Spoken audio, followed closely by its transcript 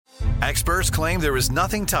Experts claim there is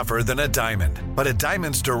nothing tougher than a diamond. But at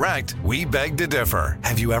Diamonds Direct, we beg to differ.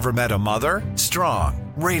 Have you ever met a mother?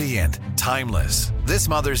 Strong, radiant, timeless. This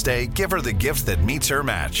Mother's Day, give her the gift that meets her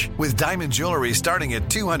match. With diamond jewelry starting at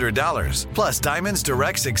 $200. Plus, Diamonds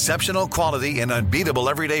Direct's exceptional quality and unbeatable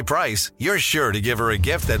everyday price, you're sure to give her a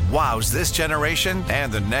gift that wows this generation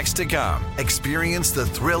and the next to come. Experience the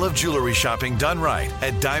thrill of jewelry shopping done right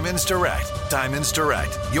at Diamonds Direct. Diamonds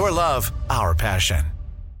Direct. Your love, our passion.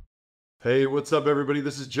 Hey, what's up, everybody?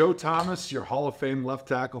 This is Joe Thomas, your Hall of Fame left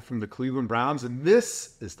tackle from the Cleveland Browns, and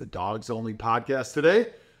this is the Dawgs Only podcast. Today,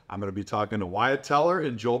 I'm going to be talking to Wyatt Teller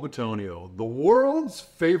and Joel Bitonio, the world's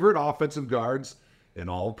favorite offensive guards in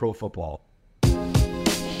all of pro football.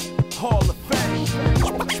 Hall of Fame.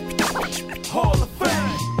 Hall of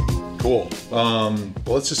Fame. Cool. Well,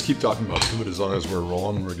 let's just keep talking about food as long as we're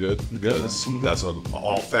rolling. We're good. Good. That's what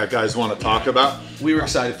all fat guys want to talk about. We were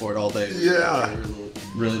excited for it all day. Yeah.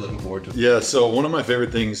 Really looking forward to it. Yeah, so one of my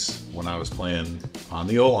favorite things when I was playing on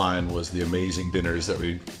the O-line was the amazing dinners that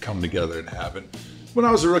we'd come together and have. And when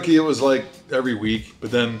I was a rookie, it was like every week.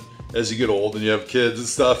 But then as you get old and you have kids and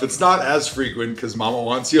stuff, it's not as frequent because mama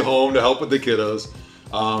wants you home to help with the kiddos.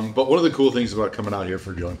 But one of the cool things about coming out here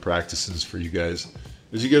for joint practices for you guys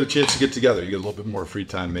is you get a chance to get together. You get a little bit more free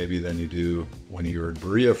time maybe than you do when you were in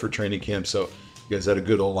Berea for training camp. So you guys had a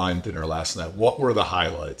good O-line dinner last night. What were the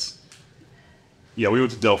highlights? Yeah, we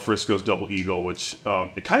went to Del Frisco's Double Eagle, which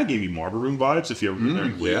it kind of gave me Marble Room vibes if you ever been there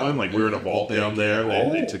in Cleveland. Like, we were in a vault down there.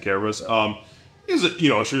 They took care of us. It was a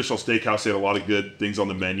traditional steakhouse. They had a lot of good things on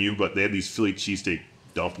the menu, but they had these Philly cheesesteak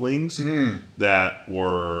dumplings that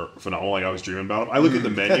were phenomenal. Like, I was dreaming about them. I looked at the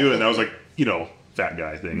menu, and I was like, fat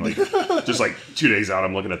guy thing. Like, just like 2 days out,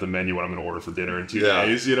 I'm looking at the menu, what I'm going to order for dinner in 2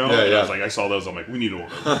 days, And I was like, I saw those. I'm like, we need to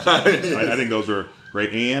order those. I think those were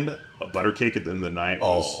great. And a butter cake at the end of the night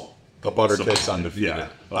was... The butter cake's undefeated. Yeah.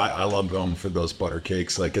 I love going for those butter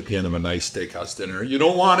cakes, like at the end of a nice steakhouse dinner. You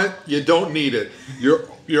don't want it, you don't need it. You're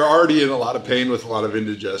already in a lot of pain with a lot of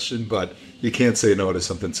indigestion, but you can't say no to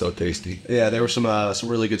something so tasty. Yeah, there were some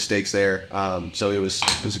really good steaks there. So it was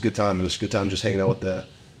a good time. It was a good time just hanging out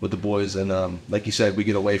with the boys, and like you said, we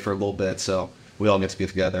get away for a little bit, so we all get to get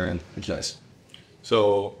together, and it's nice.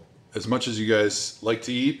 So as much as you guys like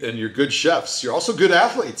to eat and you're good chefs, you're also good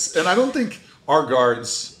athletes, and I don't think our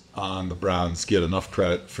guards on the Browns get enough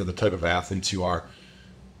credit for the type of athletes you are.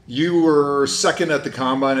 You were second at the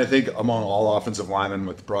combine, I think, among all offensive linemen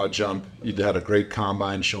with the broad jump. You had a great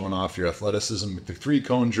combine showing off your athleticism with the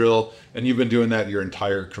 3-cone drill, and you've been doing that your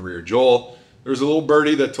entire career. Joel, there's a little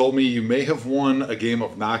birdie that told me you may have won a game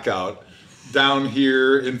of knockout down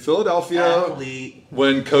here in Philadelphia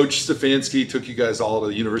when Coach Stefanski took you guys all to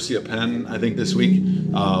the University of Penn, I think, this week.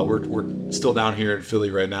 We're still down here in Philly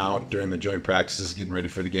right now during the joint practices, getting ready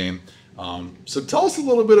for the game. So tell us a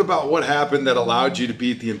little bit about what happened that allowed you to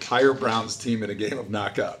beat the entire Browns team in a game of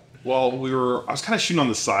knockout. Well, I was kind of shooting on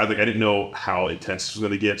the side. Like, I didn't know how intense this was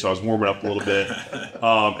going to get, so I was warming up a little bit.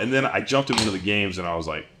 And then I jumped in one of the games, and I was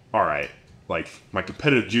like, all right. Like, my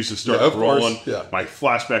competitive juices started rolling. Yeah. My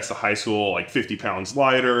flashbacks to high school, like 50 pounds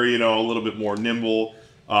lighter, a little bit more nimble.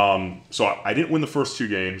 So I didn't win the first 2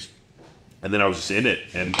 games, and then I was just in it.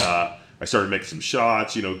 And I started making some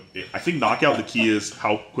shots. I think knockout, the key is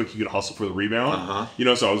how quick you can hustle for the rebound.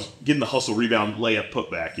 So I was getting the hustle, rebound, layup,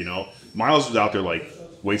 putback. Miles was out there, like,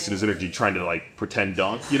 wasting his energy trying to, like, pretend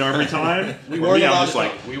dunk, every time. That was the one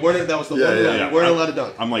rule. We weren't allowed to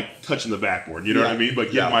dunk. I'm, like, touching the backboard, what I mean?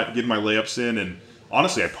 But getting my layups in, and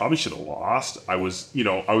honestly, I probably should have lost. I was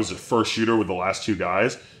the first shooter with the last 2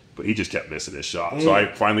 guys, but he just kept missing his shot. So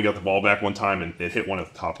I finally got the ball back one time, and it hit one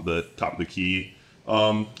at the top of the key.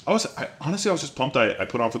 I was just pumped. I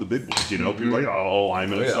put on for the big boys, People like,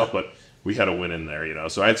 linemen and stuff, but we had a win in there,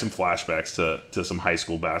 So I had some flashbacks to some high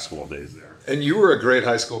school basketball days there. And you were a great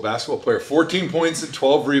high school basketball player. 14 points and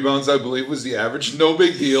 12 rebounds, I believe, was the average. No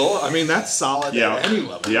big deal. I mean, that's solid at any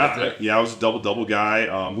level. Yeah, I was a double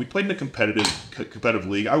guy. We played in a competitive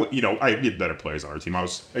league. I get better players on our team. I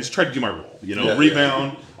just tried to do my role.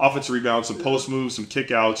 Rebound, offensive rebound, some post moves, some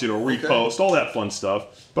kickouts, repost, all that fun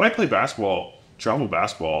stuff. But I played travel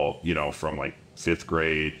basketball, from like 5th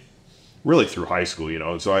grade, really through high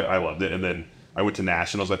school, so I loved it. And then I went to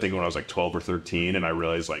nationals, I think, when I was like 12 or 13, and I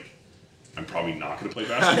realized, like, I'm probably not going to play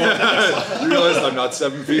basketball. You realize I'm not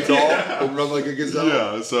 7 feet tall and run like a gazelle?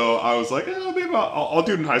 Yeah, so I was like, maybe I'll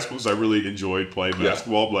do it in high school because I really enjoyed playing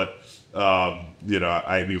basketball. But,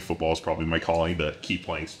 I knew football was probably my calling to keep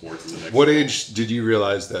playing sports. In the next What age did you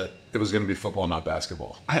realize that it was going to be football, not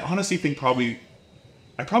basketball? I honestly think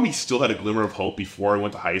I probably still had a glimmer of hope before I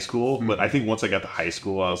went to high school. But I think once I got to high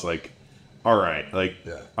school, I was like, all right,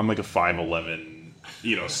 I'm like a 5'11",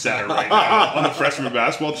 center right now on the freshman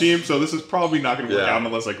basketball team. So this is probably not going to work out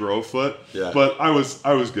unless I grow a foot. Yeah. But I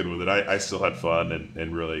was good with it. I still had fun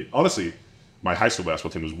and really, honestly, my high school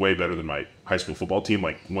basketball team was way better than my high school football team,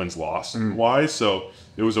 like wins-loss wise. So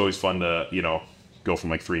it was always fun to, go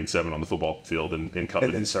from like 3-7 on the football field and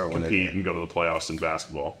compete and go to the playoffs in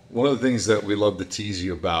basketball. One of the things that we love to tease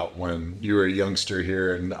you about when you were a youngster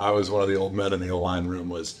here and I was one of the old men in the O-line room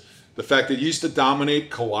was the fact that you used to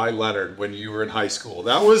dominate Kawhi Leonard when you were in high school.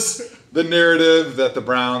 That was the narrative that the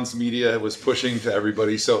Browns media was pushing to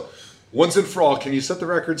everybody. So once and for all, can you set the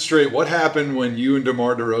record straight? What happened when you and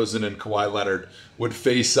DeMar DeRozan and Kawhi Leonard would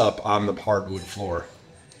face up on the hardwood floor?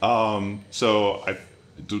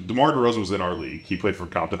 DeMar DeRozan was in our league. He played for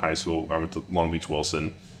Compton High School. I went to Long Beach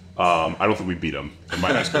Wilson. I don't think we beat him in my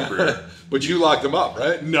high school career. But you locked him up,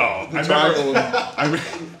 right? No. I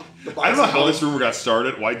don't know how this rumor got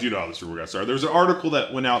started. Well, I do know how this rumor got started. There was an article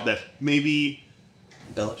that went out that maybe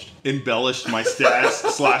embellished my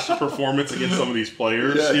stats / performance against some of these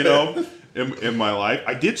players, in my life.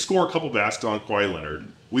 I did score a couple baskets on Kawhi Leonard.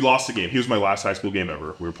 We lost the game. He was my last high school game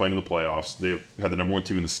ever. We were playing in the playoffs. They had the number 1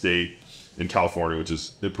 team in the state in California, which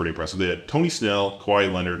is pretty impressive. They had Tony Snell,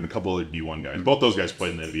 Kawhi Leonard, and a couple other D1 guys. Both those guys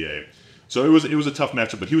played in the NBA. So it was a tough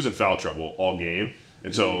matchup, but he was in foul trouble all game.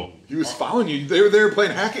 And so he was fouling you. They were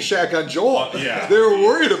playing hack-a-shack on Joel. Yeah. They were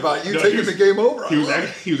worried about you taking the game over. He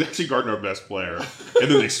was actually guarding our best player. And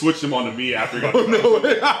then they switched him onto me after he got And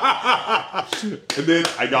then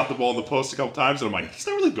I got the ball in the post a couple times, and I'm like, he's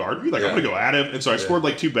not really guarding me. Like, I'm going to go at him. And so I scored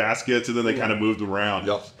like 2 baskets, and then they kind of moved him around.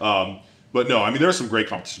 Yep. But no, I mean, there's some great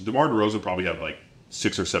competition. DeMar DeRozan probably had like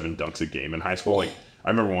 6 or 7 dunks a game in high school. Like, I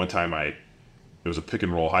remember one time it was a high pick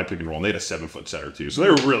and roll, and they had a 7-foot center too. So they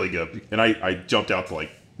were really good. And I jumped out to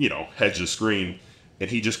hedge the screen, and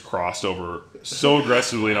he just crossed over so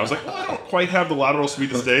aggressively. And I was like, I don't quite have the lateral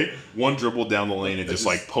speed to stay. One dribble down the lane and just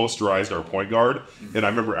like posterized our point guard. And I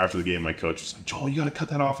remember after the game, my coach was like, Joel, you got to cut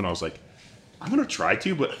that off. And I was like, I'm going to try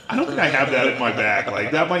to, but I don't think I have that in my bag.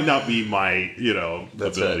 Like, that might not be my,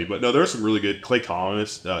 ability. But no, there are some really good. Klay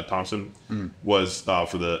Thompson was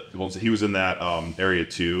for the – he was in that area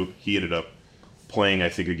too. He ended up playing, I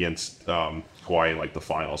think, against Hawaii in, like, the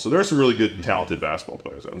final. So there are some really good, talented basketball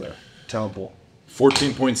players out there. Talent pool.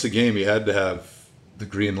 14 points a game, you had to have the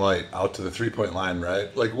green light out to the three-point line,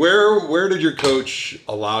 right? Like, where did your coach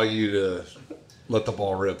allow you to let the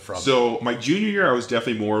ball rip from? So my junior year, I was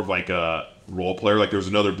definitely more of like a role player. Like, there was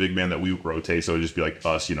another big man that we would rotate, so it would just be like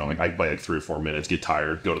us, like I'd play like 3 or 4 minutes, get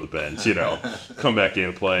tired, go to the bench, come back in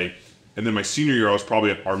and play. And then my senior year, I was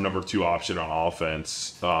probably our number 2 option on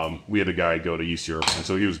offense. We had a guy go to East Europe, and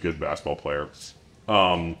so he was a good basketball player.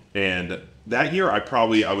 And that year,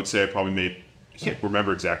 I would say I probably made, I can't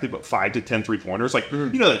remember exactly, but 5 to 10 3-pointers. Like,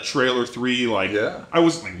 that trailer 3, like, I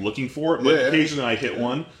wasn't like looking for it, but occasionally I hit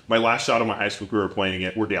one. My last shot of my high school career, playing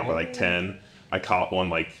it, we're down by like 10. I caught one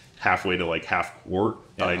like halfway to like half court,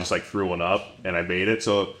 and I just like threw one up, and I made it.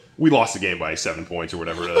 So we lost the game by 7 points or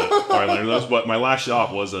whatever to those. But my last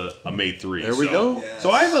shot was a made 3. There we go.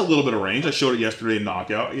 So I have a little bit of range. I showed it yesterday in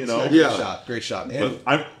knockout. Great shot. But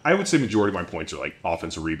I would say majority of my points are like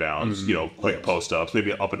offensive rebounds. Quick post ups,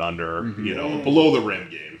 maybe up and under. Below the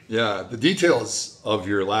rim game. Yeah, the details of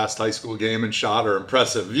your last high school game and shot are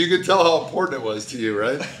impressive. You could tell how important it was to you,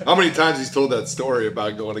 right? How many times he's told that story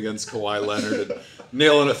about going against Kawhi Leonard and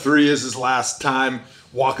nailing a 3 as his last time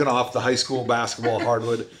walking off the high school basketball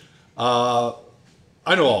hardwood. I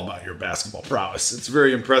know all about your basketball prowess. It's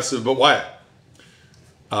very impressive. But Wyatt,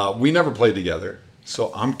 we never played together.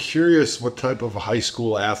 So I'm curious what type of a high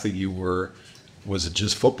school athlete you were. Was it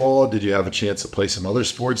just football? Did you have a chance to play some other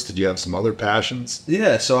sports? Did you have some other passions?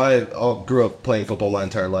 Yeah, so I grew up playing football my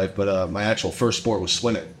entire life, but my actual first sport was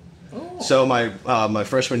swimming. So my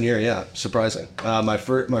freshman year, surprising. My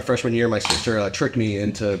freshman year, my sister tricked me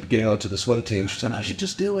into getting onto the swim team. She said, I should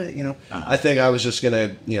just do it, I think I was just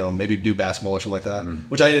going to, maybe do basketball or something like that,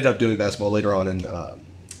 which I ended up doing basketball later on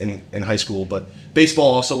in high school. But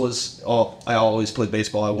baseball also was, I always played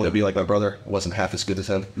baseball. I wanted to be like my brother. I wasn't half as good as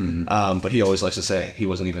him. But he always likes to say he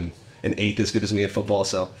wasn't even an eighth as good as me at football.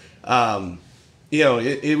 So,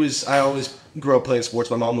 it was, I always grew up playing sports.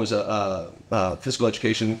 My mom was a physical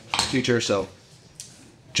education teacher, so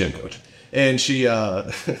gym coach. And she, you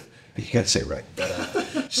gotta say it right.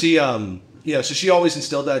 But, she, so she always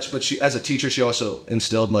instilled that, but she, as a teacher, she also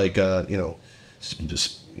instilled like,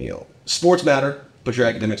 sports matter, but your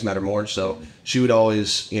academics matter more. So she would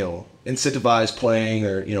always, incentivize playing,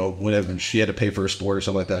 or, whenever she had to pay for a sport or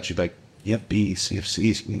something like that, she'd be like, you have B's, you have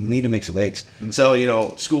C's, you need to make some A's.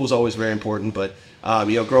 So, school was always very important, but,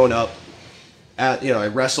 growing up, I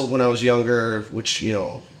wrestled when I was younger, which,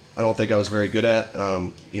 I don't think I was very good at.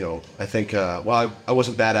 I think I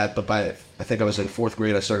wasn't bad at, but I think I was in 4th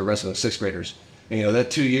grade. I started wrestling with 6th graders. And,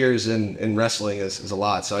 that 2 years in wrestling is a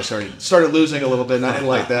lot. So I started losing a little bit, and I didn't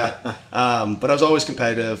like that. But I was always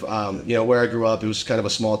competitive. Where I grew up, it was kind of a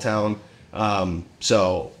small town.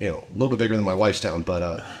 So, a little bit bigger than my wife's town,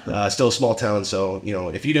 but still a small town. So,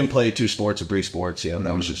 if you didn't play 2 sports or 3 sports,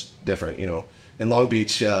 that was just different, In Long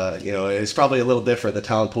Beach, it's probably a little different. The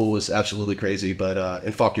talent pool was absolutely crazy, but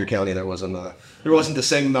in Fauquier County, there wasn't the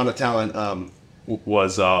same amount of talent.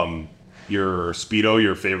 Was your Speedo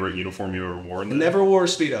your favorite uniform you ever wore? Never wore a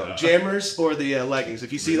Speedo. Jammers or the leggings.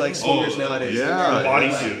 If you see swimmers nowadays, the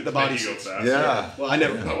bodysuit. The bodysuit. Yeah. Well,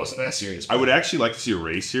 I wasn't that serious. I would actually like to see a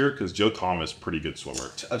race here because Joe Thomas, pretty good swimmer.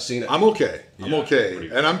 I've seen it. I'm okay.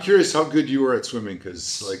 And I'm curious how good you were at swimming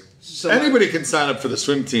because anybody can sign up for the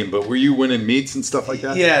swim team, but were you winning meets and stuff like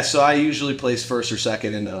that? Yeah, so I usually placed 1st or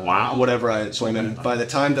 2nd in whatever I swim in. By the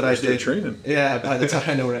time that I did training. Yeah, by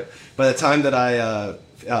the time that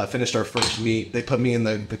I finished our first meet, they put me in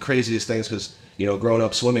the craziest things because, growing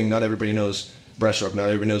up swimming, not everybody knows breaststroke, not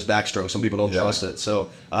everybody knows backstroke. Some people don't trust it.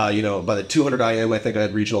 So, by the 200 IM, I think I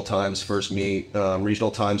had regional times first meet,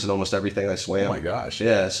 regional times in almost everything I swam. Oh my gosh.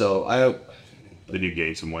 Yeah, so Then you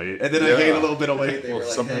gained some weight. And then I gained a little bit of weight. They were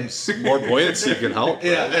sometimes more buoyancy can help.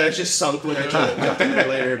 Yeah, and it just sunk when I jumped in there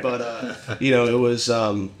later. But, it was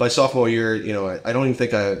by sophomore year, I don't even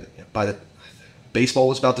think baseball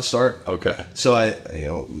was about to start. Okay. So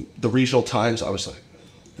the regional times, I was like,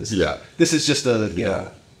 this is just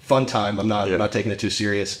a fun time. I'm not taking it too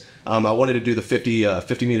serious. I wanted to do the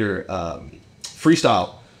 50 meter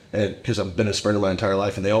freestyle, and because I've been a sprinter my entire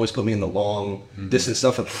life, and they always put me in the long distance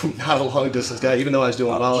stuff. I'm not a long distance guy, even though I was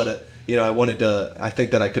doing well at it. I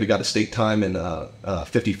think that I could have got a state time in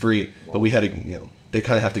 50 free, but we had to, they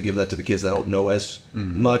kind of have to give that to the kids that don't know as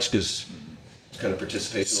much because kind of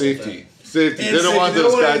participation. Safety. They don't want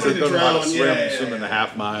those guys that don't know how to swim in the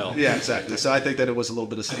half mile. Yeah, exactly. So I think that it was a little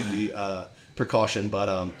bit of safety precaution, but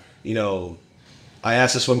I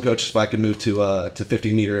asked the swim coach if I could move to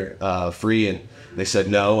 50 meter free, and they said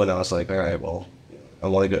no. And I was like, all right, well, I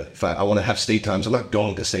want to go. I want to have state times. I'm not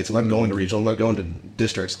going to states. I'm not going to regional. I'm not going to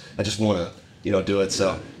districts. I just want to do it.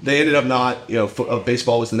 So they ended up not.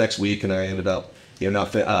 Baseball was the next week, and I ended up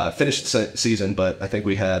not finished the season, but I think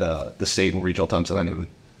we had the state and regional times that I didn't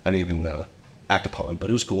even act upon, but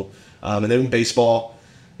it was cool. And then baseball,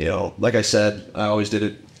 like I said, I always did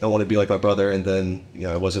it. I wanted to be like my brother, and then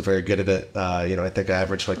I wasn't very good at it. I think I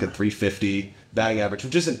averaged like a 350 batting average,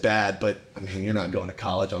 which isn't bad, but I mean, you're not going to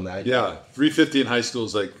college on that. Yeah, 350 in high school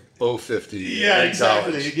is like 050. Yeah,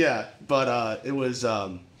 exactly. College. Yeah, but it was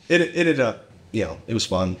it ended up it was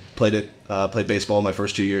fun. Played baseball my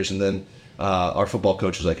first 2 years, and then our football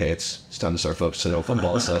coach was like, "Hey, it's time to start focusing on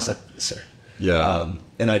football." So I said, "Yes, sir." Yeah.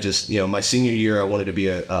 And I just, my senior year, I wanted to be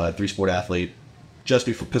a 3-sport athlete just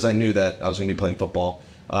because I knew that I was going to be playing football.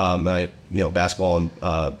 Basketball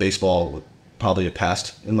and baseball probably had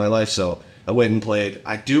passed in my life. So I went and played.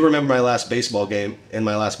 I do remember my last baseball game and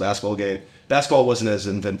my last basketball game. Basketball wasn't as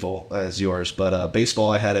eventful as yours, but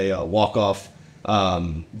baseball, I had a walk-off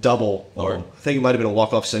double, or I think it might have been a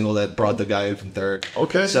walk-off single that brought the guy in from third.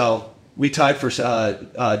 Okay. So we tied for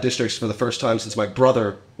districts for the first time since my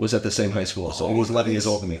brother was at the same high school. So he was 11 years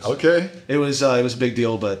older than me. So okay. It was a big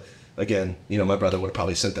deal, but again, my brother would have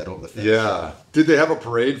probably sent that over the fence. Yeah. Did they have a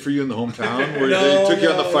parade for you in the hometown where they took you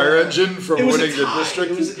on the fire engine from winning the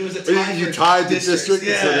district? It was a tie. You tied the district,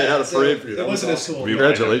 yeah, so they had a parade for you. It wasn't as cool. We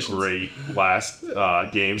Congratulations. Great last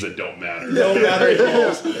games that don't matter. Don't matter at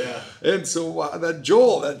all. Yeah. And so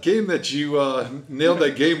that game that you nailed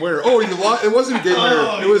that game winner. Oh, you lost. It wasn't a game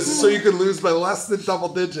winner. It was so you could lose by less than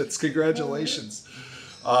double digits. Congratulations.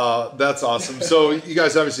 That's awesome. So you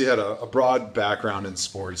guys obviously had a broad background in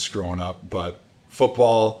sports growing up, but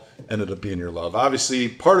football ended up being your love. Obviously,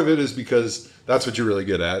 part of it is because that's what you're really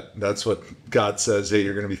good at. That's what God says, hey,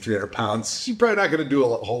 you're going to be 300 pounds. You're probably not going to do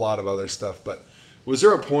a whole lot of other stuff. But was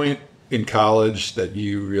there a point in college that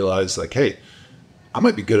you realized, like, hey, I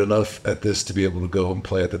might be good enough at this to be able to go and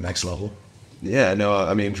play at the next level? Yeah, no,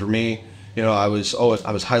 I mean, for me, I was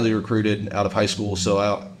highly recruited out of high school, so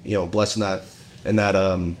I, blessed in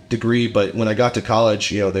that degree. But when I got to college,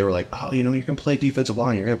 they were like, oh, you're going to play defensive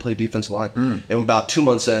line. You're going to play defensive line. And about 2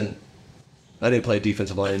 months in, I didn't play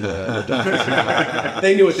defensive line.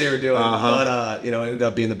 They knew what they were doing. But, it ended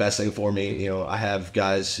up being the best thing for me. I have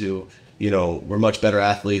guys who, were much better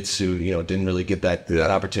athletes who, didn't really get that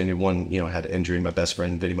opportunity. One, had an injury. My best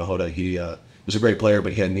friend, Vinny Mahota, he was a great player,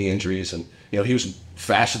 but he had knee injuries. And, he was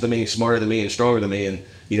faster than me, smarter than me, and stronger than me.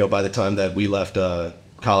 And, by the time that we left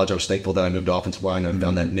college, I was thankful that I moved to offensive line and I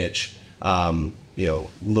found that niche. a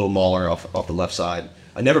little mauler off the left side.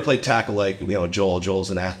 I never played tackle like Joel.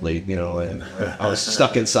 Joel's an athlete, and I was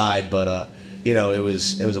stuck inside, but it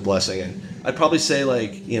was a blessing. And I'd probably say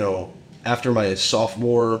after my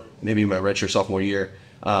sophomore, maybe my redshirt sophomore year,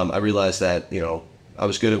 I realized that I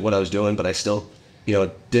was good at what I was doing, but I still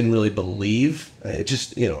didn't really believe. It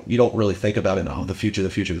just you don't really think about it. Oh, the future.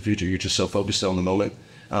 You're just so focused on the moment,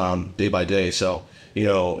 day by day. So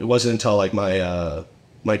it wasn't until like my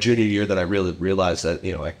junior year that I really realized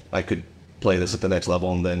that I could play this at the next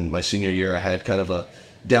level. And then my senior year, I had kind of a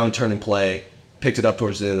downturn in play, picked it up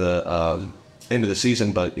towards the end of the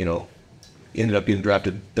season, but ended up getting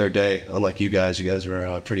drafted third day. Unlike you guys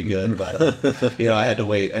were pretty good, but I had to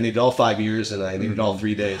wait. I needed all 5 years, and I needed all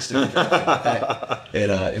 3 days to be drafted.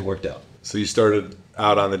 It worked out. So you started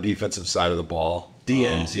out on the defensive side of the ball.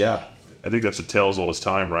 DNs, yeah. I think that's a tale as old as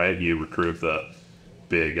time, right? You recruit the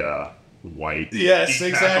big white. Yes, tackle,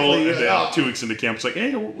 exactly. And then 2 weeks into camp, it's like,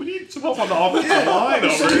 hey, we need some help on the offensive line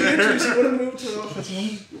over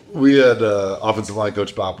here. We had offensive line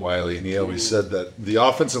coach Bob Wiley, and he always said that the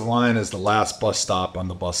offensive line is the last bus stop on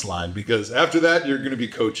the bus line, because after that you're going to be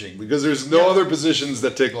coaching, because there's no other positions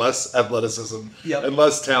that take less athleticism and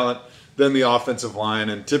less talent than the offensive line.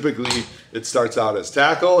 And typically it starts out as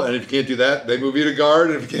tackle, and if you can't do that, they move you to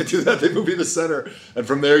guard, and if you can't do that, they move you to center, and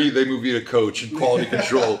from there they move you to coach and quality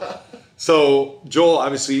control. So Joel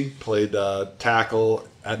obviously played tackle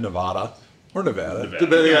at Nevada. Or Nevada,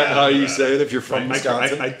 depending on how you say it, if you're from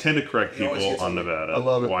Wisconsin. I tend to correct people on Nevada. I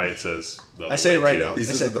love it. Why it says I say it right now. He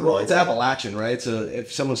says it the wrong it's Appalachian, right? So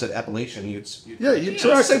if someone said Appalachian, you'd same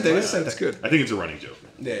thing. That's good. I think it's a running joke.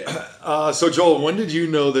 Yeah. So Joel, when did you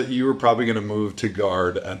know that you were probably going to move to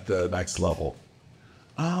guard at the next level?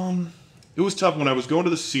 It was tough when I was going to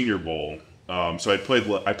the Senior Bowl. So I played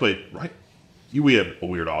right. We had a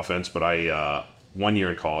weird offense, but I 1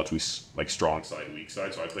 year in college we strong side, weak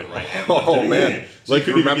side. So I played right. Oh man, so like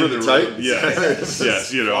you remember the Titans?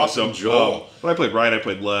 Yes, Awesome, Joel. But I played right, I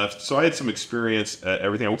played left, so I had some experience at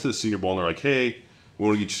everything. I went to the Senior Bowl and they're like, "Hey, we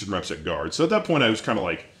want to get you some reps at guard." So at that point, I was kind of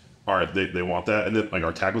like, "All right, they want that." And then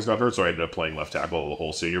our tackles got hurt, so I ended up playing left tackle the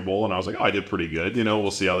whole Senior Bowl, and I was like, "Oh, I did pretty good.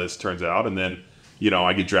 We'll see how this turns out." And then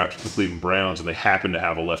I get drafted to the Cleveland Browns, and they happen to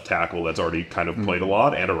have a left tackle that's already kind of played a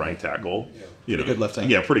lot and a right tackle. Pretty good left tackle.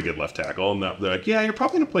 Yeah, pretty good left tackle. And they're like, "Yeah, you're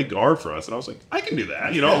probably going to play guard for us." And I was like, "I can do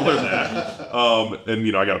that. I'll learn that."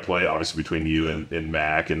 And I got to play, obviously, between you and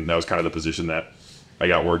Mac, and that was kind of the position that I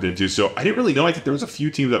got worked into. So I didn't really know. I think there was a few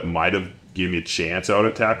teams that might have given me a chance out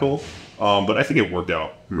at tackle. But I think it worked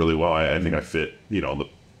out really well. I think I fit, the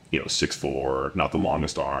 6'4", not the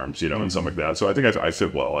longest arms, and stuff like that. So I think I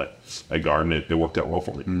fit well at guard, and it worked out well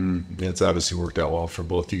for me. It's obviously worked out well for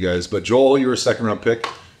both you guys. But Joel, you were a second-round pick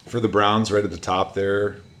for the Browns, right at the top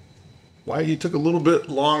there. Why you took a little bit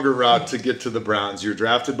longer route to get to the Browns? You were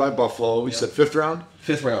drafted by Buffalo. We said fifth round?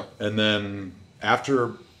 Fifth round. And then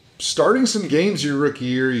after starting some games your rookie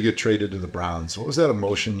year, you get traded to the Browns. What was that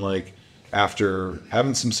emotion like after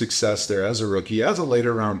having some success there as a rookie, as a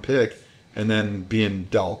later round pick, and then being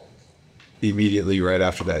dealt immediately right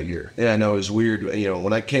after that year? Yeah, no, it was weird.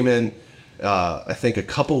 When I came in, I think a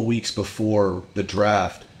couple weeks before the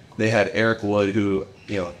draft, they had Eric Wood, who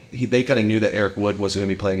they kind of knew that Eric Wood wasn't going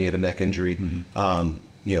to be playing. He had a neck injury. I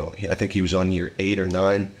think he was on year 8 or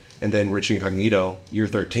 9, and then Rich Incognito, year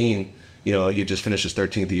 13. He just finished his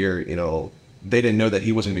 13th year. They didn't know that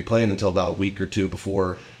he wasn't going to be playing until about a week or two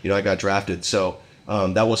before I got drafted. So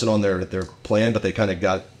that wasn't on their plan, but they kind of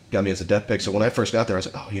got me as a depth pick. So when I first got there, I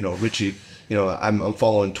was like, oh, Richie, I'm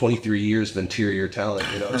following 23 years of interior talent.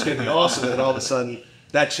 It's going to be awesome. And all of a sudden,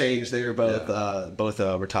 that changed. They were both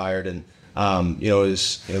retired, and it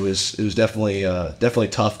was definitely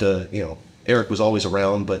tough to Eric was always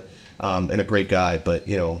around, but and a great guy, but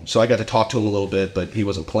so I got to talk to him a little bit, but he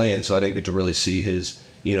wasn't playing, so I didn't get to really see his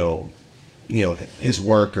his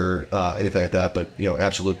work or anything like that. But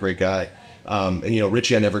absolute great guy. And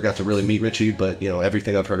Richie, I never got to really meet Richie, but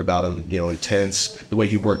everything I've heard about him, intense, the way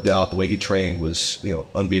he worked out, the way he trained was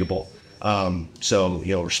unbeatable. So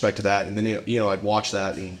respect to that. And then I'd watch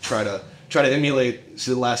that and try to emulate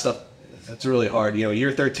the last stuff. That's really hard.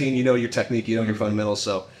 Year 13, your technique, your fundamentals.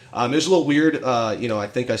 So it was a little weird. I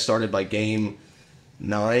think I started by game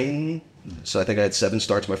 9, so I think I had 7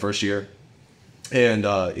 starts my first year. And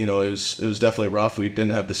it was definitely rough. We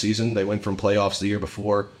didn't have the season. They went from playoffs the year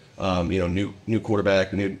before. New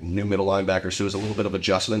quarterback, new middle linebacker, so it was a little bit of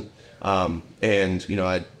adjustment. And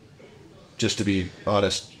I, just to be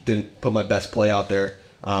honest, didn't put my best play out there.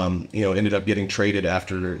 Ended up getting traded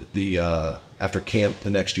after camp the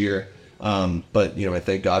next year. But I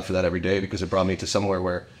thank God for that every day, because it brought me to somewhere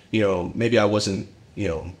where maybe I wasn't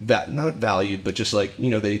not valued, but just like,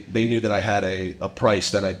 they knew that I had a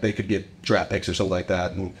price that they could get draft picks or something like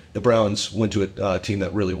that. And the Browns went to a team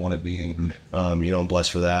that really wanted me, and, I'm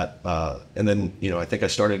blessed for that. And then, I think I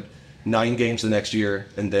started 9 games the next year,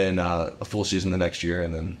 and then a full season the next year,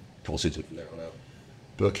 and then full season from there on out.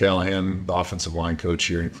 Bill Callahan, the offensive line coach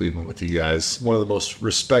here in Cleveland with you guys, one of the most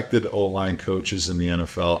respected O-line coaches in the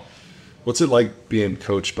NFL. What's it like being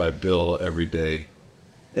coached by Bill every day?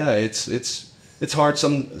 Yeah, it's hard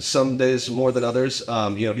some days more than others.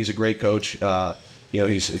 He's a great coach.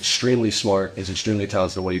 He's extremely smart. He's extremely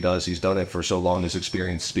talented at what he does. He's done it for so long. His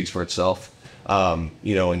experience speaks for itself. And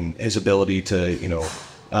his ability to,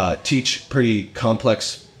 teach pretty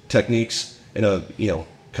complex techniques in a,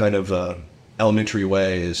 kind of elementary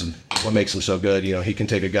way is what makes him so good. He can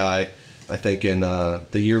take a guy, I think in the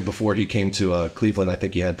year before he came to Cleveland, I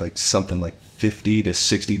think he had something like 50 to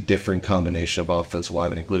 60 different combination of offensive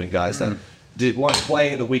linemen, including guys that did want to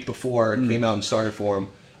play the week before and came out and started for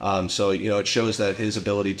him. So it shows that his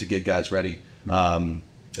ability to get guys ready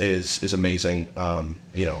is amazing.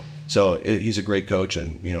 So he's a great coach,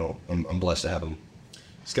 and I'm blessed to have him.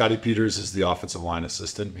 Scotty Peters is the offensive line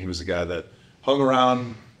assistant. He was a guy that hung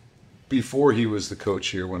around before he was the coach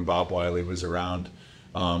here when Bob Wiley was around.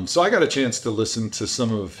 So I got a chance to listen to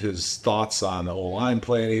some of his thoughts on the O-line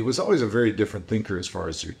play, and he was always a very different thinker as far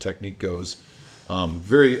as your technique goes.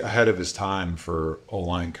 Very ahead of his time for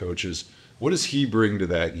O-line coaches. What does he bring to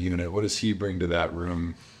that unit? What does he bring to that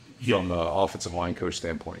room from the offensive line coach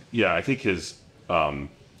standpoint? Yeah, I think his,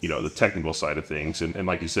 the technical side of things. And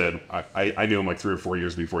like you said, I knew him like 3 or 4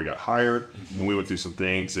 years before he got hired, and we went through some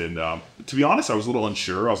things. And to be honest, I was a little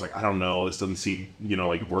unsure. I was like, I don't know, this doesn't seem,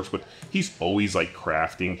 like it works. But he's always like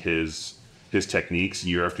crafting his techniques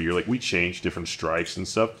year after year. Like we change different strikes and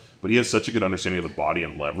stuff. But he has such a good understanding of the body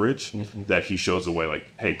and leverage that he shows the way, like,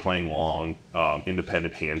 hey, playing long,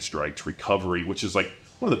 independent hand strikes, recovery, which is like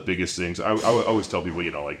one of the biggest things. I always tell people,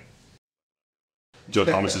 like Joe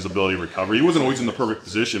Thomas's ability to recover. He wasn't always in the perfect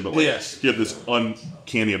position, but like, he had this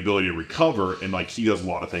uncanny ability to recover, and like he does a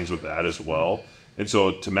lot of things with that as well. And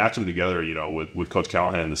so to match them together, with Coach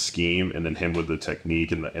Callahan and the scheme, and then him with the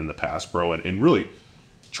technique and the pass pro, and really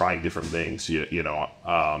trying different things.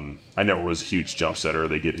 I never was a huge jump setter.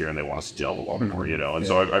 They get here and they want us to jump a lot more, and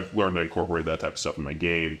so I've learned to incorporate that type of stuff in my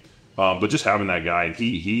game. But just having that guy, and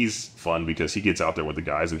he's fun because he gets out there with the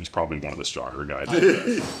guys, and he's probably one of the stronger guys.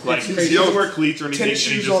 Like he doesn't wear cleats or anything, and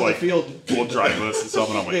he just like will drive us and stuff.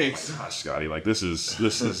 And I'm like, oh my gosh, Scotty, like this is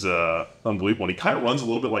unbelievable. And he kind of runs a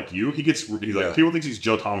little bit like you. He's like people think he's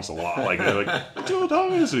Joe Thomas a lot. Like they're like Joe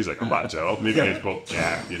Thomas, and he's like, come on, Joe. Maybe he's both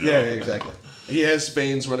jacked. Yeah, exactly. He has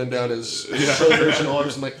veins running down his shoulders and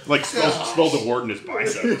arms, and like spells the wart in his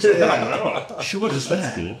biceps. Sure, what is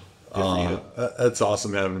that? That's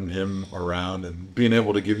awesome having him around and being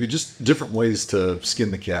able to give you just different ways to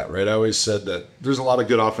skin the cat, right? I always said that there's a lot of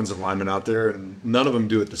good offensive linemen out there, and none of them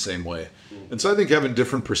do it the same way. And so I think having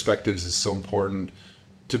different perspectives is so important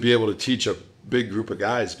to be able to teach a big group of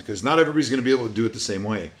guys, because not everybody's going to be able to do it the same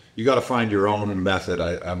way. You got to find your own method,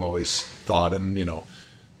 I've always thought. And,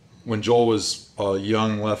 when Joel was a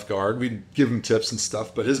young left guard, we'd give him tips and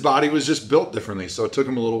stuff, but his body was just built differently. So it took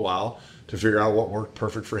him a little while to figure out what worked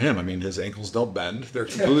perfect for him. I mean, his ankles don't bend. They're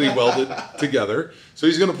completely welded together. So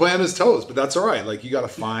he's going to play on his toes, but that's all right. Like, you got to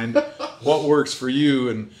find what works for you.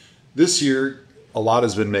 And this year, a lot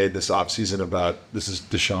has been made this offseason about this is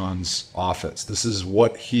Deshaun's offense. This is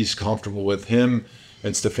what he's comfortable with. Him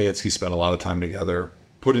and Stefanski spent a lot of time together,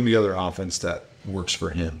 putting together offense that works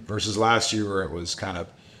for him, versus last year where it was kind of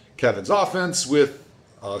Kevin's offense with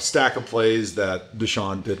a stack of plays that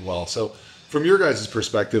Deshaun did well. So from your guys'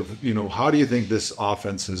 perspective, how do you think this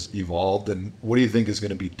offense has evolved, and what do you think is going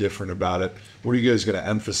to be different about it? What are you guys going to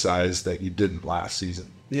emphasize that you didn't last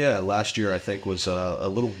season? Yeah, last year I think was a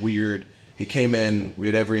little weird. He came in, we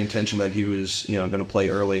had every intention that he was going to play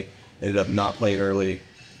early, ended up not playing early.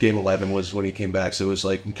 Game 11 was when he came back, so it was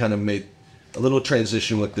like we kind of made a little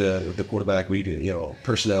transition with the quarterback. We did,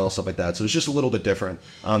 personnel, stuff like that. So it's just a little bit different.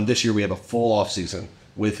 This year we have a full off season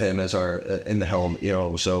with him as our in the helm.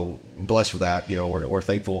 So I'm blessed with that. We're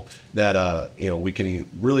thankful that we can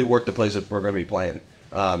really work the plays that we're going to be playing.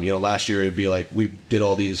 Last year it'd be like we did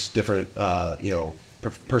all these different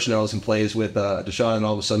personnels and plays with Deshaun, and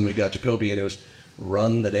all of a sudden we got Jacoby, and it was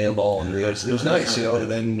run the damn ball, and it was nice.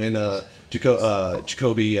 And then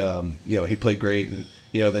Jacoby, he played great. And,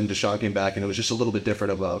 then Deshaun came back, and it was just a little bit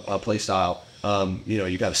different of a play style.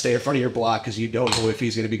 You got to stay in front of your block because you don't know if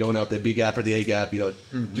he's going to be going out the B gap or the A gap.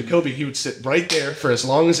 Jacoby, he would sit right there for as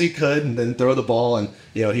long as he could, and then throw the ball. And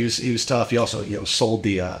he was tough. He also sold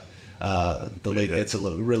the the late hits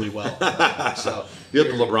really well. So You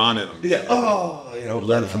have the LeBron in him. yeah,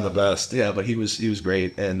 Learn from the best. Yeah, but he was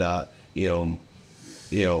great, and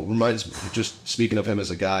reminds me, just speaking of him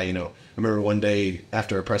as a guy, I remember one day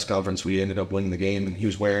after a press conference, we ended up winning the game, and he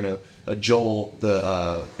was wearing a Joel,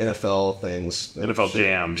 the NFL things.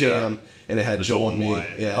 NFL Jam. And it had Joel and me.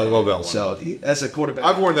 Wyatt. Yeah. I love that one. So, as a quarterback.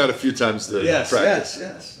 I've worn that a few times to practice.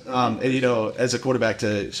 Yes. And, as a quarterback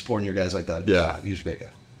to supporting your guys like that. Yeah. He was a great guy.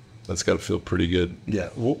 That's got to feel pretty good. Yeah.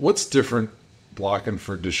 What's different blocking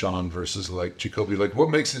for Deshaun versus like Jacoby? Like, what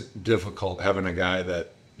makes it difficult having a guy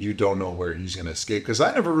that you don't know where he's going to escape? Because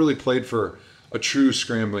I never really played for a true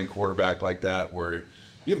scrambling quarterback like that, where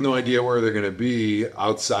you have no idea where they're going to be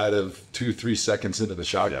outside of 2-3 seconds into the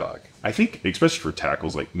shot clock. I think, especially for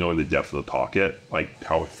tackles, like knowing the depth of the pocket, like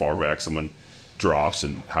how far back someone drops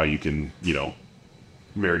and how you can,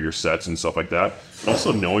 vary your sets and stuff like that.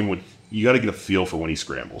 Also knowing when you got to get a feel for when he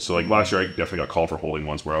scrambles. So like last year, I definitely got called for holding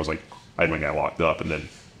once where I was like, I had my guy locked up, and then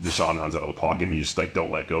Deshaun runs out of the pocket and you just like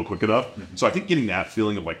don't let go quick enough. So I think getting that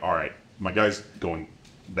feeling of like, all right, my guy's going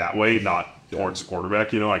that way, not towards the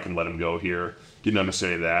quarterback. I can let him go here. Getting an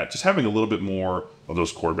understanding of that, just having a little bit more of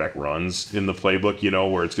those quarterback runs in the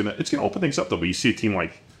playbook, where it's gonna open things up though. But you see a team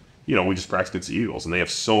like, we just practiced against the Eagles, and they have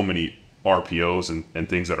so many RPOs and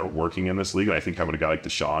things that are working in this league. And I think having a guy like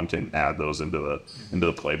Deshaun can add those into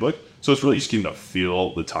the playbook. So it's really just getting to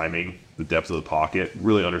feel the timing, the depth of the pocket,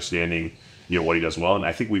 really understanding, what he does well. And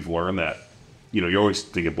I think we've learned that, you always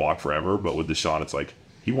think it block forever, but with Deshaun, it's like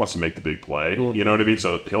he wants to make the big play. You know what I mean?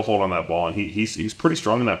 So he'll hold on that ball, and he's pretty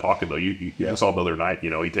strong in that pocket though. You saw the other night,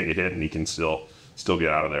 he take a hit and he can still get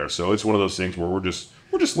out of there. So it's one of those things where we're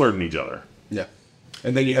just learning each other. Yeah.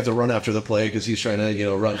 And then you have to run after the play because he's trying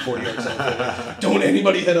to, run 40 yards out. Don't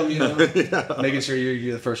anybody hit him, Making sure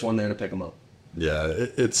you're the first one there to pick him up. Yeah,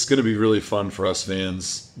 it's going to be really fun for us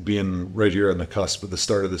fans being right here on the cusp of the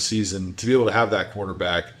start of the season to be able to have that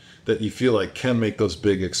quarterback that you feel like can make those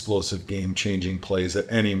big, explosive, game-changing plays at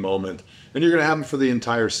any moment. And you're going to have them for the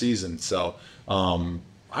entire season. So I'm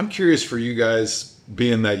curious for you guys,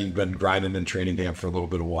 being that you've been grinding in training camp for a little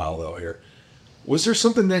bit of a while, though, here. Was there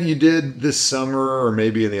something that you did this summer or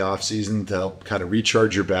maybe in the off-season to help kind of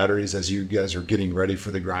recharge your batteries as you guys are getting ready for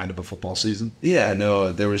the grind of a football season? Yeah,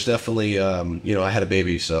 no, there was definitely, I had a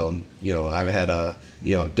baby, so, I've had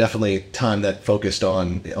definitely time that focused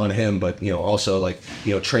on him, but, also like,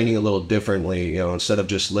 training a little differently, instead of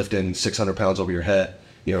just lifting 600 pounds over your head,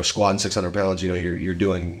 squatting 600 pounds, you're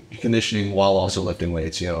doing conditioning while also lifting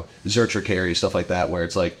weights, Zercher carry, stuff like that, where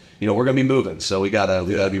it's like, we're going to be moving, so we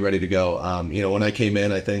gotta be ready to go. When I came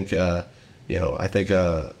in, I think our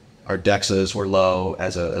DEXAs were low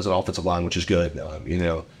as an offensive line, which is good.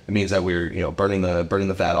 It means that we're burning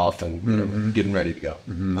the fat off and getting ready to go.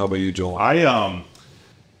 Mm-hmm. How about you, Joel? I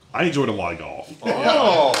enjoyed a lot of golf.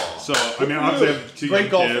 Oh, So obviously I have two young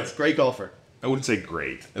kids. Great golfer. I wouldn't say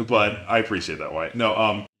great, but I appreciate that, Wyatt.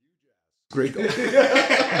 No, great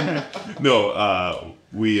golfer. no,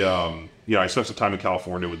 we I spent some time in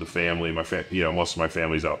California with the family. Most of my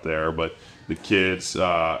family's out there, but the kids,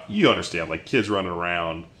 you understand, like kids running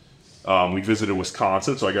around. We visited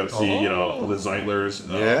Wisconsin, so I got to see, the Zeitlers,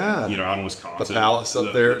 out in Wisconsin. The Palace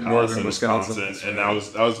up there, northern Wisconsin. And that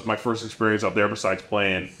was my first experience out there besides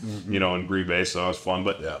playing, in Green Bay, so that was fun.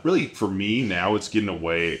 But really, for me now, it's getting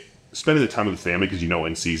away, spending the time with the family because,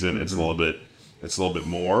 in season, it's a little bit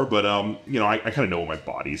more. But, I kind of know where my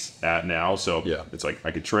body's at now, so it's like I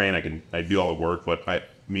could train, I do all the work, but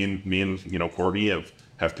me and Courtney have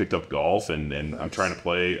picked up golf, and I'm trying to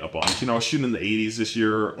play a bunch. I was shooting in the 80s this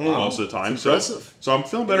year most of the time. So I'm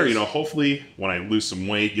feeling better. Hopefully when I lose some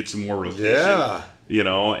weight, get some more rotation. Yeah.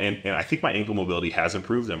 And I think my ankle mobility has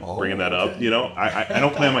improved. I'm bringing that up. I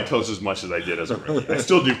don't play on my toes as much as I did as a rookie. I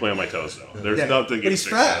still do play on my toes though. There's nothing. But he's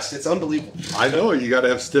fast. It's unbelievable. I know you got to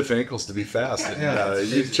have stiff ankles to be fast.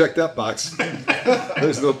 You check that box.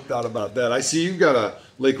 There's no doubt about that. I see you've got a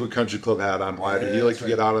Lakewood Country Club hat on, Wyatt. Do you like to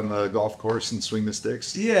get out on the golf course and swing the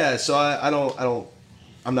sticks? Yeah. So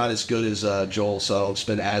I'm not as good as Joel, so I don't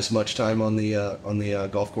spend as much time on the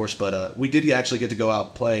golf course. But we did actually get to go out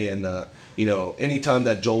and play, and anytime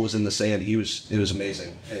that Joel was in the sand, it was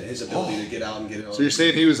amazing. His ability to get out and get it on. So you're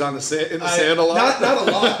saying he was on the sand, in the sand a lot? Not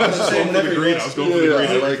a lot. I'm saying I was going for the green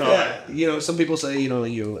every time. Yeah. Some people say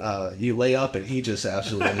you lay up, and he just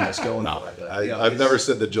absolutely is going. No, I've never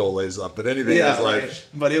said that Joel lays up, but anything is like. Right.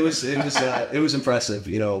 But it was impressive,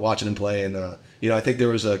 watching him play, and I think there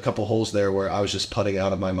was a couple holes there where I was just putting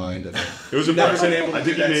out of my mind. And It was never impressive. been able to I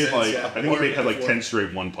think do he that made since, yeah. I think he had like 10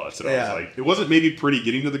 straight one putts, and I Yeah. was like, it wasn't maybe pretty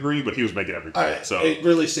getting to the green, but he was making every putt. Right. So It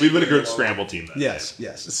really we've been a good seemed- scramble team. That Yes, day.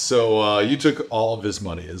 yes. So you took all of his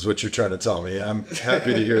money, is what you're trying to tell me. I'm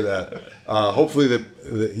happy to hear that. Hopefully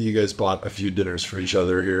that you guys bought a few dinners for each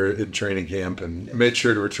other here in training camp and made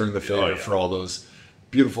sure to return the favor Oh, yeah. for all those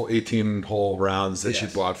beautiful 18-hole rounds that you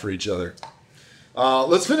Yes. bought for each other.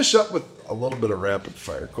 Let's finish up with a little bit of rapid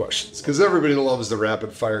fire questions because everybody loves the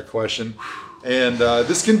rapid fire question. And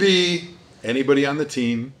this can be anybody on the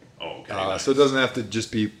team. Oh, okay. So it doesn't have to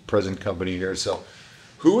just be present company here. So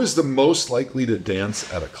who is the most likely to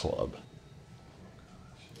dance at a club?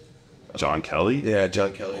 John Kelly. Yeah,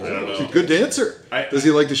 John Kelly. He's a good dancer. Does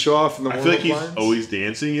he like to show off in the I warm-up feel like he's lines? always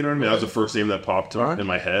dancing. You know what I mean? That was the first name that popped in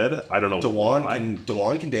my head. I don't know.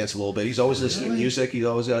 DeJuan can dance a little bit. He's always listening to music. He's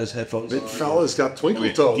always got his headphones Big on. fella's got twinkle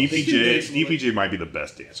toes. DPJ might be the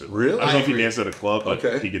best dancer. Really? I don't know if he danced at a club, but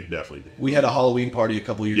Okay. he could definitely dance. We had a Halloween party a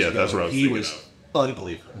couple years Yeah, ago. that's what I was He thinking was of.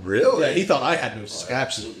 unbelievable. Really? Yeah, he thought I had moves.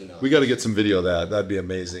 Absolutely not. We got to get some video of that. That'd be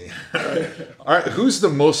amazing. All right. Who's the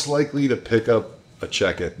most likely to pick up a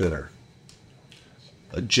check at dinner?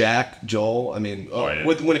 Jack, Joel. I mean, yeah.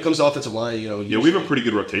 when it comes to offensive line, Yeah, we have a pretty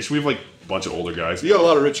good rotation. We have like a bunch of older guys. You got a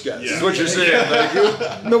lot of rich guys. Yeah. Is what you're saying.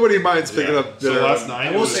 Like, nobody minds picking up So dinner. last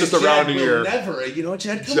night, it was just a rounding year. Never,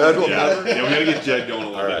 Jed. Come Jed on, will man. never. Yeah, we gotta get Jed going a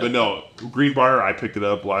little bit. But no, Greenbrier, I picked it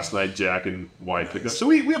up last night. Jack and Wyatt picked it up. So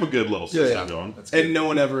we have a good little system going. And no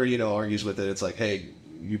one ever, argues with it. It's like, hey,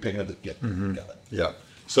 you pick up the got it. Yeah.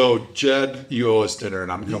 So Jed, you owe us dinner,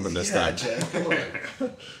 and I'm coming this time. Jed, come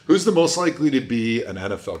on. Who's the most likely to be an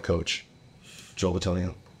NFL coach? Joel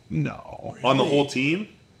Bitonio. No. On the whole team?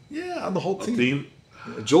 Yeah, on the whole team.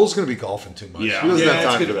 Joel's going to be golfing too much. Yeah. He doesn't have that's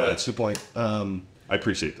time good for point. that. That's a good point. I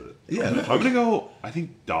appreciate that. Yeah. I'm gonna go. I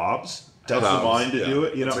think Dobbs. That's the Dobbs, mind to yeah. do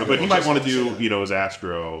it, That's a good But he one. might want to do, his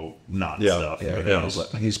Astro stuff.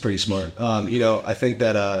 Yeah. He's pretty smart. I think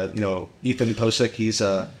that Ethan Posick, he's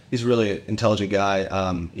a really intelligent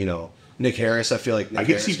guy. Nick Harris, I feel like Nick I could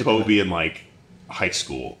Harris see could Poe come in. being like a high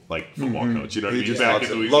school football coach. You know what I mean? just Back loves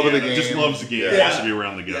in it. Louisiana, Loving the game. just loves the game. Yeah. Wants to be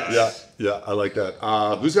around the guys. Yeah, I like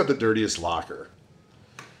that. Who's got the dirtiest locker?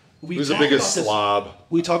 We Who's the talk biggest about this- slob?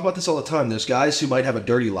 We talk about this all the time. There's guys who might have a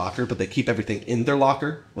dirty locker, but they keep everything in their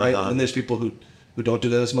locker, right? Uh-huh. And there's people who don't do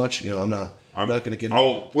that as much. I'm not going to get.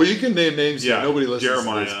 Oh, Well, you can name names. Yeah, Nobody listens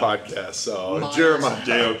Jeremiah. to this podcast. So Miles. Jeremiah.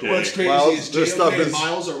 JOK. What's crazy Miles, is their JOK stuff and is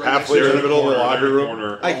Miles are right halfway next in to the middle of the locker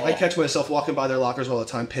room. I catch myself walking by their lockers all the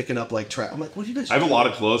time, picking up like trash. I'm like, what are you guys? I have a lot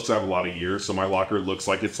of clothes because I have a lot of gear, so my locker looks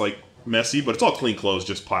like it's like messy, but it's all clean clothes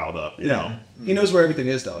just piled up. You know? He knows where everything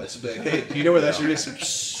is, though. It's like, hey, do you know where that shirt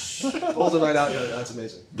is? Pulls it right out. That's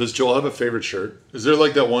amazing. Does Joel have a favorite shirt? Is there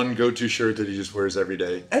like that one go-to shirt that he just wears every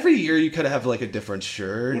day? Every year, you kind of have like a different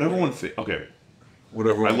shirt. Whatever one okay.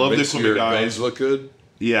 Whatever. I love makes this when your the guys- guns look good.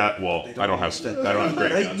 Yeah, well, I don't have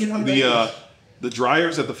great Right, guns. you know, The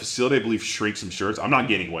dryers at the facility, I believe, shrink some shirts. I'm not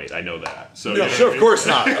gaining weight. I know that. So No, sure, of course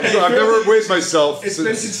not. I've never weighed myself It's been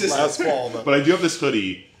since consistent. last fall. But But I do have this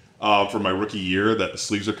hoodie for my rookie year that the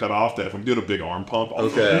sleeves are cut off. That if I'm doing a big arm pump, I'll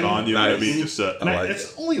put Okay. that on. You know what I Nice. mean? Just and I like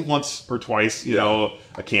it's only once or twice, a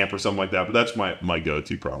camp or something like that. But that's my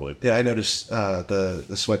go-to probably. Yeah, I noticed the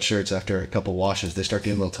sweatshirts after a couple washes, they start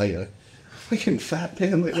getting a little tight. You're like, freaking fat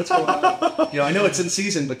man, like, what's going on? I know it's in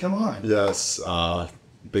season, but come on. yes,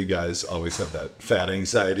 big guys always have that fat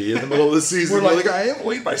anxiety in the middle of the season. We're We're like- like, I am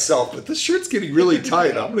weighing myself, but this shirt's getting really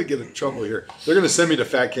tight. I'm going to get in trouble here. They're going to send me to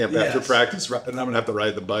fat camp after Yes. practice, and I'm going to have to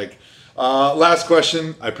ride the bike. Last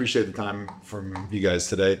question. I appreciate the time from you guys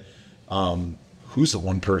today. Who's the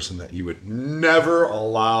one person that you would never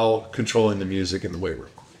allow controlling the music in the weight room?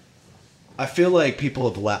 I feel like people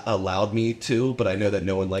have allowed me to, but I know that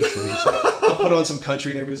no one likes the music. I'll put on some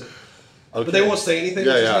country and everybody's like, Okay. but they won't say anything,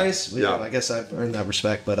 Yeah, which yeah. is nice. Yeah. I guess I've earned that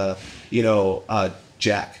respect. But,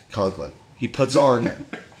 Jack Conklin, he puts on,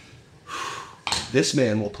 this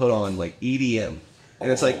man will put on like EDM. And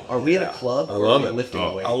it's like, are we at a club? I love or are it. we lifting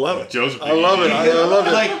Oh, weight? I love it. Joseph, I love it. I love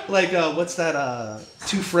it. Like what's that?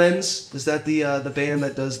 Two Friends? Is that the band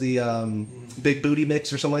that does the Big Booty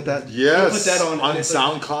Mix or something like that? Yes. Put that on on and it's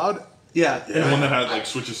like- SoundCloud. Yeah. the one that had like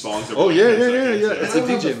switches songs. Oh, yeah. It's It's a I don't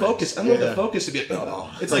have DJ the mix. focus. I don't have the focus to be. It's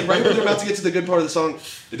like right when they're about to get to the good part of the song.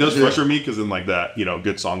 It does frustrate me because then like that,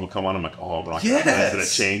 good song will come on. I'm like, oh, but Yes. and it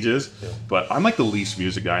changes. But I'm like the least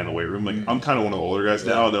music guy in the weight room. Like I'm kind of one of the older guys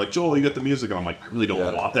now. They're like, Joel, you got the music, and I'm like, I really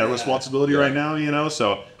don't want that responsibility right now.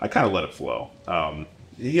 So I kind of let it flow.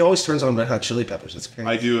 He always turns on Red Hot Chili Peppers. It's crazy.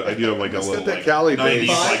 I do have like a little that like, Cali 90s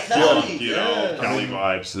bass. like Cali, funk, Cali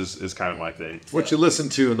vibes is kind of my thing. What you listen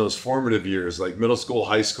to in those formative years, like middle school,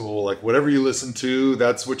 high school, like whatever you listen to,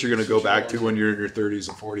 that's what you're going to go back to when you're in your 30s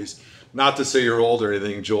and 40s. Not to say you're old or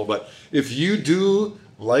anything, Joel, but if you do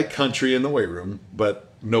like country in the weight room,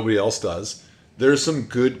 but nobody else does, there's some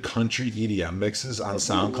good country EDM mixes on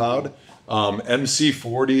SoundCloud.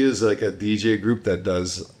 MC40 is like a DJ group that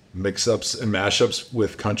does mix-ups and mashups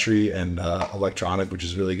with country and electronic, which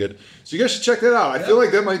is really good. So you guys should check that out. I feel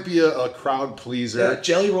like that might be a crowd pleaser. Yeah,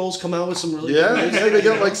 Jelly Rolls come out with some really good music. They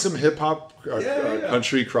got like some hip-hop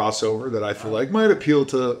country crossover that I feel like might appeal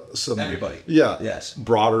to some everybody. Yeah, yes,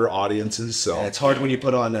 broader audiences. So it's hard when you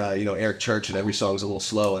put on Eric Church and every song's a little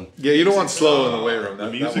slow. And yeah, you don't want slow in the weight room.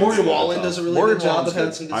 Morgan Wallen does a really good job of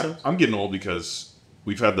having some good stuff. I'm getting old because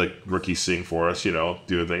we've had the rookies sing for us, do a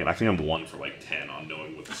thing, and I think I'm the one for like 10 on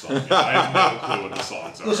knowing what the song is. I have no clue what the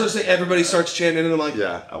songs are. Let's just say everybody starts chanting, and I'm like,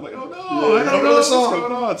 I'm like, oh no, I don't know what's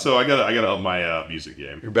going on. So I gotta up my music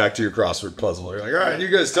game. You're back to your crossword puzzle. You're like, all right, you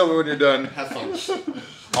guys tell me when you're done. Have fun. Awesome.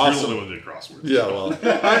 You're the one that crosswords. Yeah, well,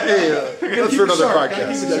 that's for another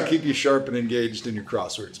podcast. Gotta keep you sharp and engaged in your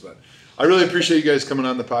crosswords. But I really appreciate you guys coming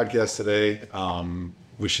on the podcast today.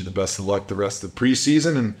 Wish you the best of luck the rest of the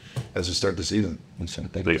preseason and as we start the season.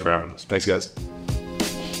 Thank you for having us. Thanks, guys.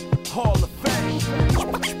 Hall of Fame.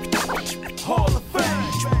 Hall of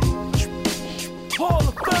Fame. Hall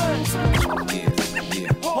of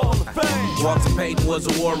Fame. Hall of Fame. Walter Payton was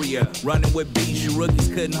a warrior, running with beats. You rookies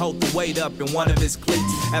couldn't hold the weight up in one of his cleats.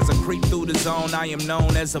 As I creep through the zone, I am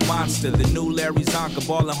known as a monster. The new Larry Zonka,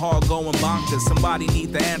 ballin' hard, going bonkers. Somebody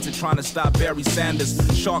need the answer, trying to stop Barry Sanders.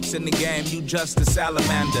 Sharks in the game, you just a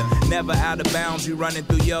salamander. Never out of bounds, you running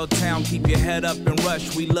through your town. Keep your head up and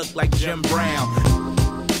rush, we look like Jim Brown.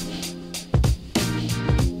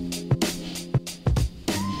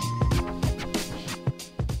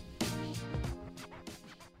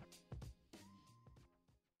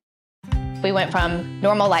 We went from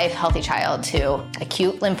normal life, healthy child to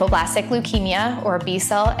acute lymphoblastic leukemia, or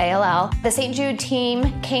B-cell ALL. The St. Jude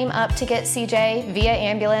team came up to get CJ via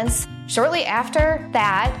ambulance. Shortly after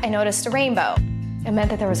that, I noticed a rainbow. It meant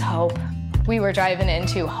that there was hope. We were driving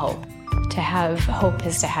into hope. To have hope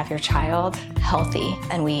is to have your child healthy,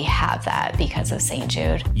 and we have that because of St.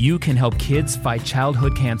 Jude. You can help kids fight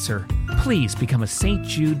childhood cancer. Please become a St.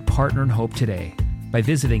 Jude Partner in Hope today by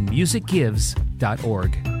visiting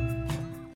musicgives.org.